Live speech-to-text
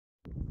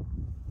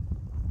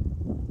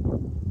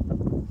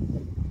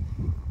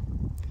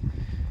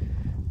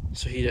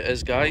So here it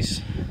is,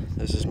 guys.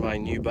 This is my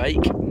new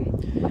bike.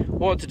 I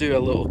wanted to do a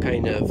little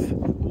kind of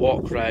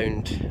walk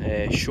round,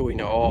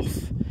 showing it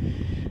off,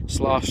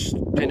 slash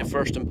kind of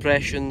first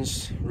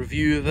impressions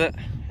review of it.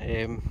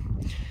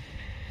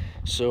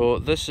 So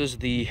this is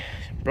the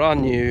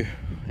brand new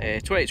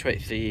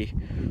 2023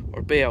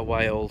 Orbea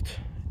Wild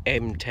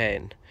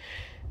M10.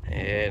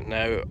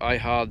 Now I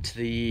had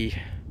the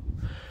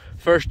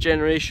first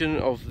generation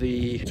of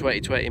the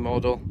 2020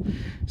 model,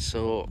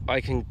 so I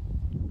can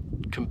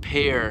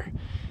compare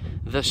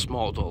this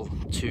model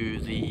to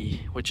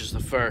which is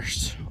the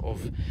first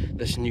of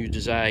this new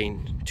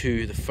design,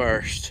 to the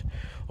first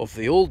of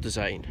the old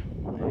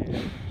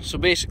design. So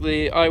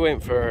basically I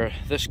went for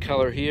this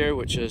colour here,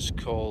 which is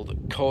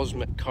called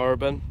Cosmic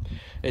Carbon.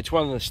 It's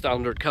one of the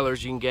standard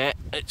colours you can get.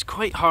 It's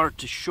quite hard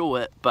to show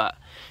it, but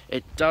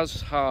it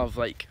does have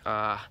like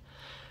a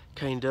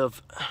kind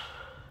of,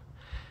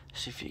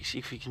 see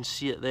if you can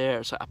see it there,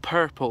 it's like a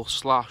purple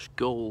slash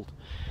gold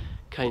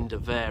kind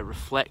of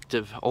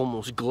reflective,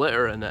 almost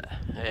glitter in it,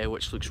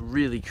 which looks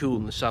really cool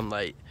in the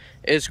sunlight.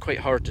 It is quite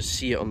hard to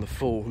see it on the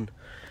phone,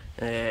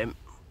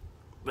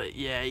 but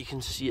yeah, you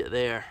can see it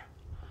there,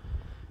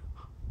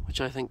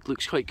 which I think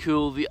looks quite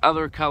cool. The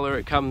other colour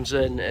it comes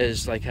in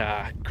is like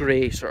a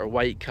grey sort of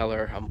white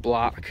colour and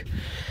black.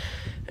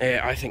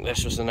 I think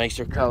this was the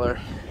nicer colour,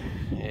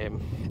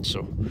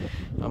 so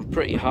I'm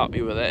pretty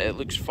happy with it. It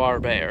looks far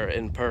better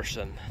in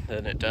person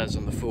than it does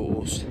on the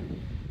photos.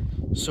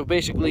 So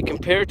basically,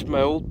 compared to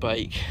my old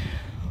bike,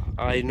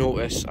 I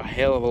notice a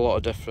hell of a lot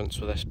of difference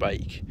with this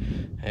bike.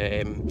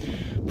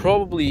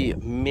 Probably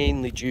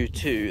mainly due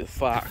to the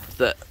fact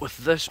that with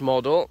this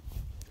model,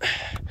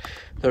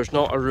 there's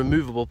not a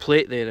removable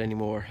plate there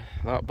anymore.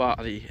 That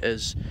battery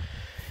is,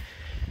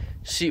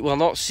 well,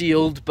 not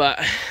sealed, but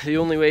the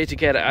only way to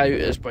get it out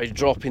is by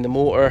dropping the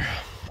motor.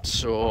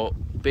 So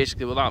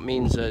basically what that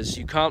means is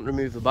you can't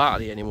remove the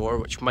battery anymore,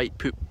 which might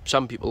put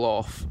some people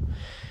off,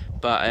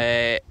 but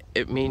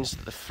it means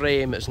that the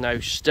frame is now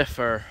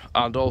stiffer,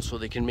 and also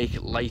they can make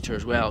it lighter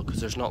as well, because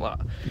there's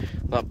not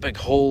that big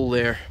hole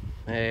there,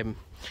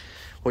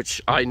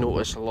 which I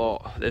notice a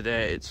lot.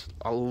 It's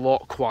a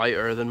lot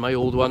quieter than my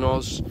old one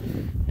was.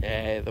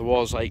 There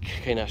was like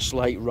kind of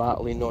slight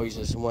rattling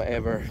noises and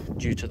whatever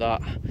due to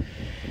that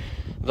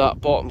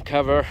bottom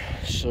cover,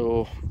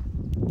 so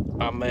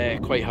I'm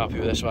quite happy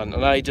with this one.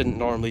 And I didn't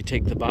normally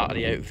take the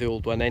battery out of the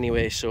old one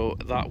anyway, so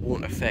that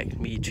won't affect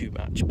me too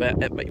much,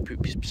 but it might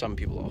put some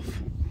people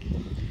off.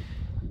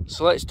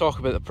 So let's talk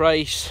about the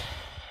price.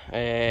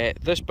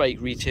 This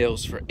bike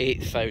retails for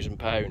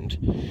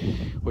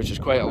 £8,000, which is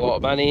quite a lot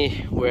of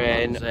money,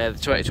 when the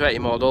 2020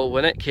 model,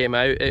 when it came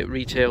out, it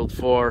retailed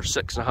for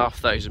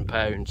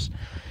 £6,500.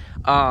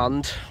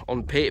 And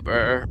on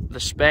paper,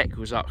 the spec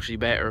was actually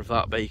better of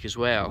that bike as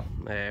well,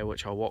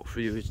 which I'll walk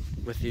through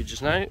with you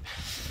just now.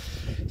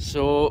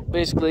 So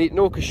basically,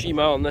 no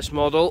Kashima on this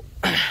model,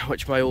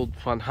 which my old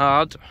one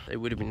had. It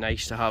would have been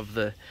nice to have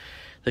the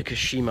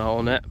Kashima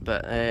on it,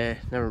 but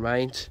never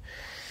mind.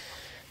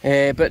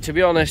 But to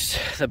be honest,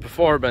 the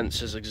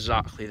performance is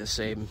exactly the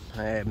same.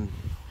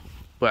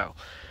 Well,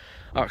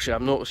 actually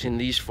I'm noticing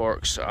these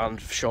forks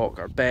and shock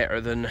are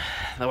better than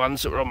the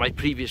ones that were on my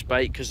previous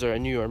bike, because they're a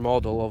newer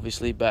model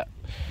obviously, but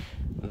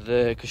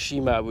the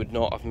Kashima would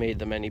not have made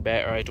them any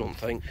better, I don't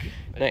think.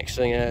 Next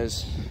thing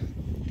is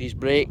these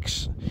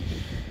brakes.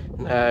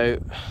 Now,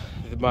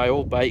 my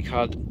old bike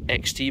had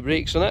XT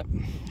brakes on it.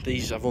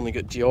 These I've only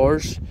got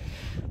Dior's,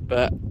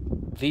 but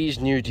these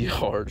new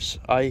Dior's,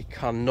 I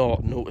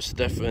cannot notice the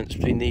difference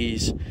between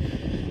these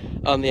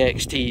and the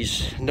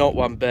XT's, not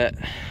one bit.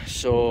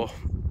 So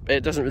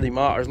it doesn't really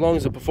matter, as long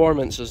as the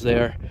performance is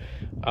there,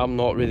 I'm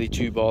not really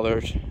too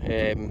bothered.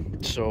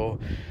 So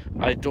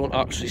I don't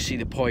actually see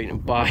the point in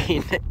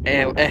buying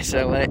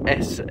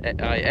SLX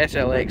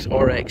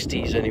or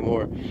XT's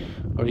anymore,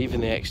 or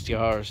even the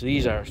XTR's.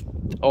 These are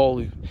all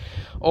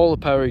the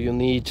power you'll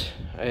need.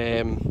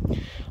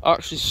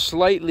 Actually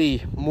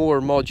slightly more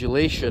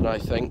modulation I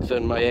think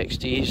than my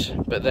XT's,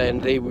 but then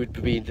they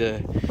would be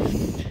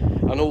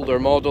an older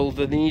model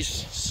than these,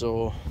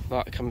 so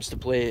that comes to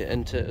play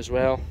into it as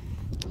well.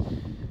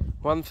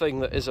 One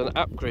thing that is an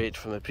upgrade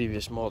from the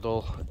previous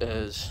model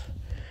is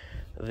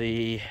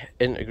the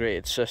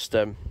integrated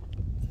system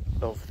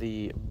of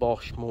the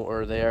Bosch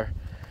motor there.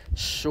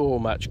 So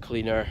much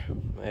cleaner.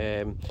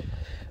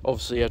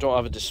 Obviously I don't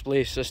have a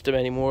display system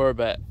anymore,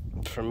 but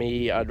for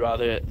me I'd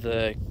rather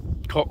the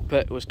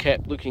cockpit was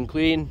kept looking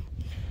clean.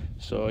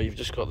 So you've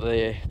just got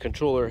the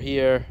controller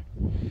here,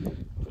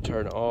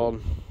 turn it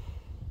on,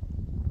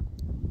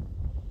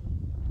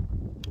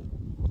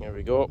 there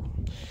we go,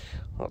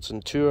 that's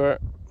in tour,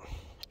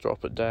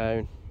 drop it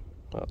down,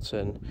 that's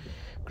in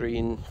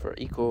green for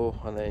eco,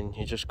 and then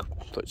you just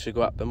literally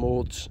go up the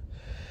modes.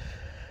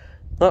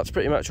 That's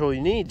pretty much all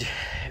you need.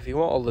 If you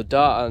want all the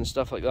data and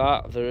stuff like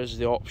that, there is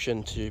the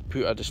option to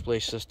put a display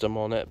system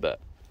on it, but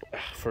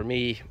for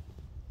me,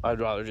 I'd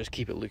rather just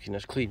keep it looking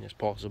as clean as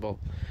possible.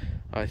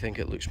 I think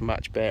it looks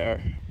much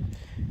better.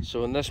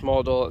 So in this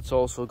model, it's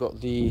also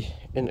got the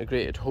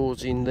integrated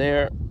hosing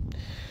there.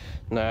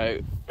 Now,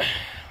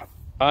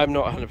 I'm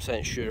not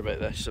 100% sure about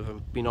this, if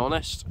I'm being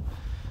honest.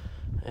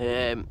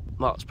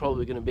 That's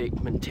probably going to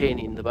make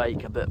maintaining the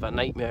bike a bit of a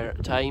nightmare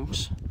at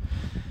times.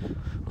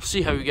 We'll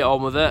see how we get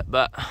on with it,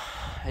 but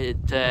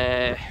it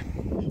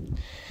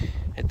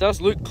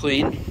does look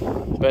clean,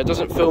 but it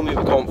doesn't fill me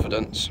with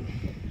confidence.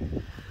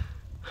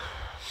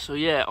 So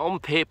yeah, on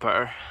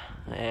paper,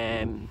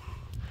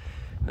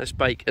 this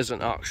bike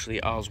isn't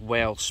actually as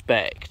well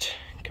spec'd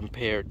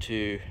compared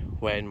to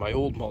when my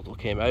old model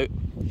came out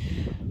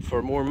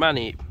for more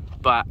money,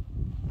 but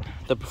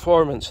the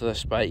performance of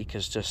this bike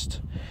is just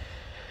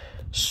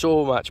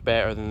so much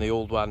better than the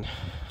old one.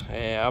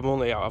 I've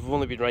only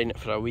been riding it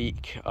for a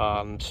week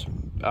and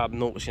I'm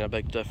noticing a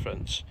big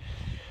difference.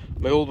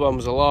 My old one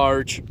was a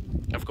large.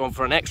 I've gone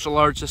for an extra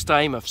large this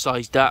time. I've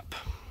sized up,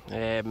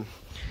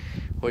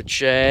 which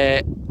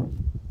has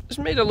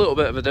made a little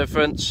bit of a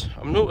difference.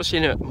 I'm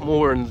noticing it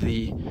more in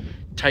the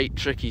tight,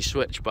 tricky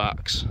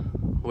switchbacks,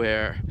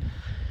 where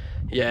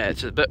yeah,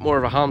 it's a bit more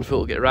of a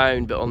handful to get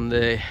around, but on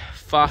the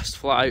fast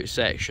flat out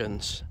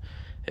sections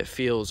it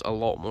feels a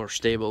lot more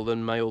stable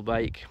than my old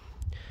bike.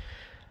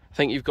 I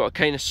think you've got to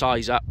kind of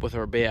size up with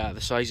Orbea.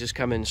 The sizes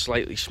come in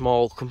slightly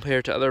small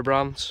compared to other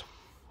brands,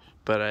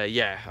 but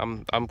yeah,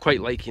 I'm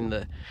quite liking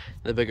the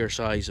bigger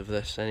size of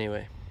this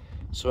anyway.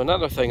 So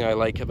another thing I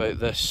like about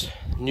this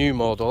new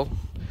model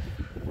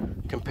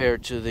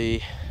compared to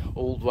the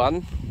old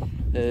one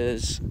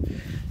is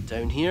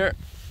down here.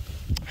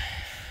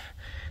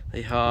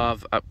 They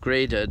have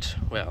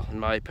upgraded, well, in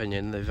my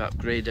opinion, they've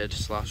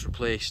upgraded /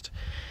 replaced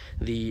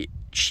the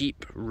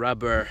cheap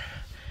rubber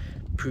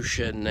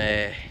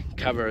push-in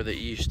cover that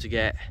you used to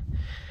get.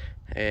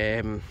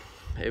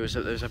 It was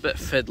a bit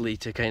fiddly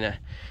to kind of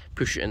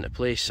push it into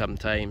place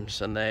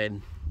sometimes, and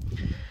then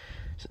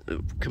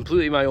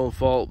completely my own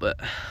fault, but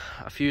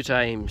a few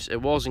times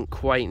it wasn't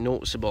quite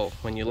noticeable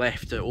when you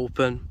left it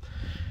open.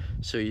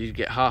 So you'd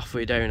get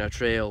halfway down a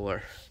trail,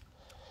 or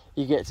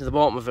you get to the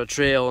bottom of a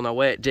trail on a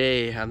wet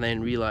day and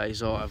then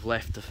realise, oh, I've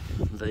left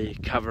the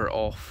cover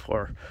off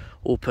or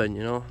open,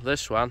 you know.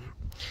 This one,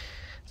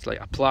 it's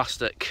like a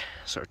plastic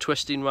sort of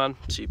twisting one,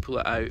 so you pull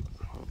it out,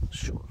 I'll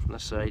show it from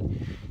this side,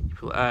 you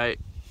pull it out,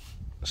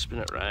 spin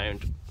it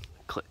round,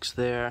 clicks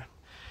there,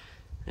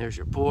 there's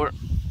your port,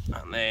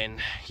 and then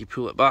you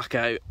pull it back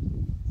out,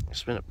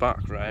 spin it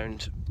back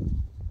round,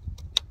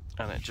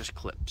 and it just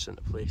clips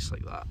into place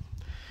like that.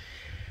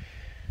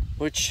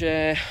 Which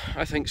I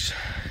think's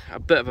a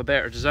bit of a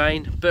better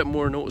design, a bit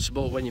more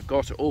noticeable when you've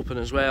got it open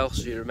as well,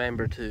 so you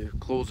remember to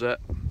close it.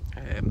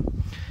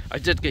 I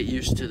did get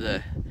used to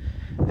the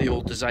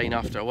old design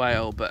after a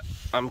while, but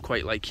I'm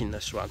quite liking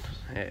this one.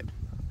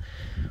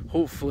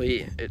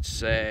 Hopefully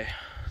it's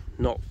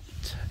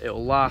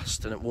it'll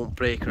last and it won't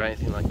break or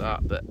anything like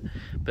that, but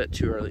a bit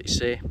too early to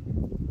say.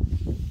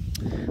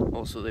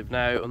 Also, they've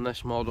now on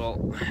this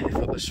model, they've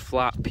got this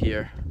flap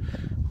here.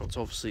 That's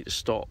obviously to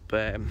stop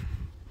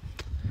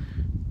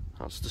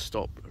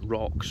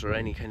rocks or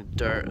any kind of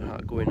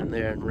dirt going in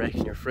there and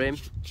wrecking your frame,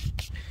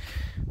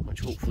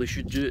 which hopefully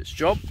should do its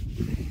job.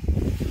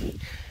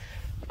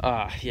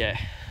 Yeah,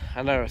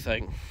 another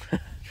thing. I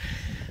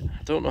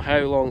don't know how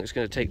long it's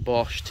going to take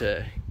Bosch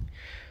to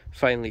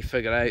finally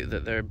figure out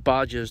that their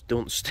badges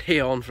don't stay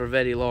on for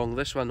very long.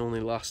 This one only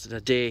lasted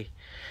a day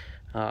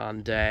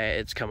and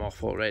it's come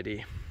off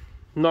already.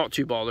 Not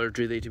too bothered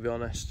really, to be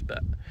honest,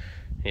 but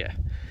yeah,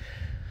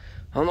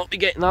 I'll not be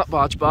getting that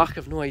badge back.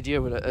 I've no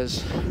idea what it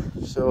is.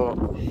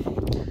 So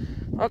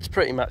that's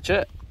pretty much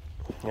it.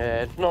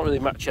 Not really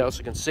much else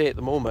I can say at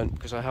the moment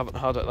because I haven't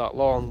had it that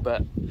long,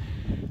 but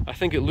I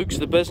think it looks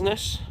the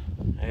business.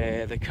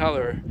 The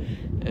colour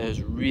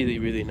is really,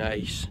 really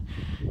nice.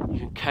 You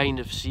can kind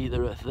of see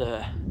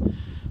the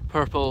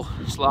purple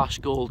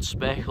 / gold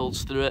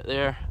speckles through it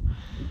there,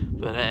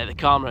 but the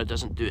camera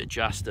doesn't do it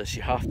justice.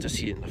 You have to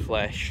see it in the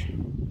flesh.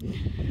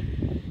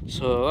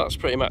 So that's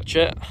pretty much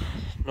it.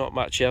 Not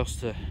much else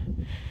to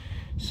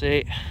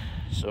say,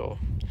 so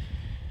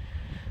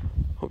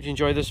hope you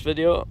enjoyed this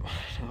video.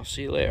 I'll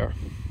see you later.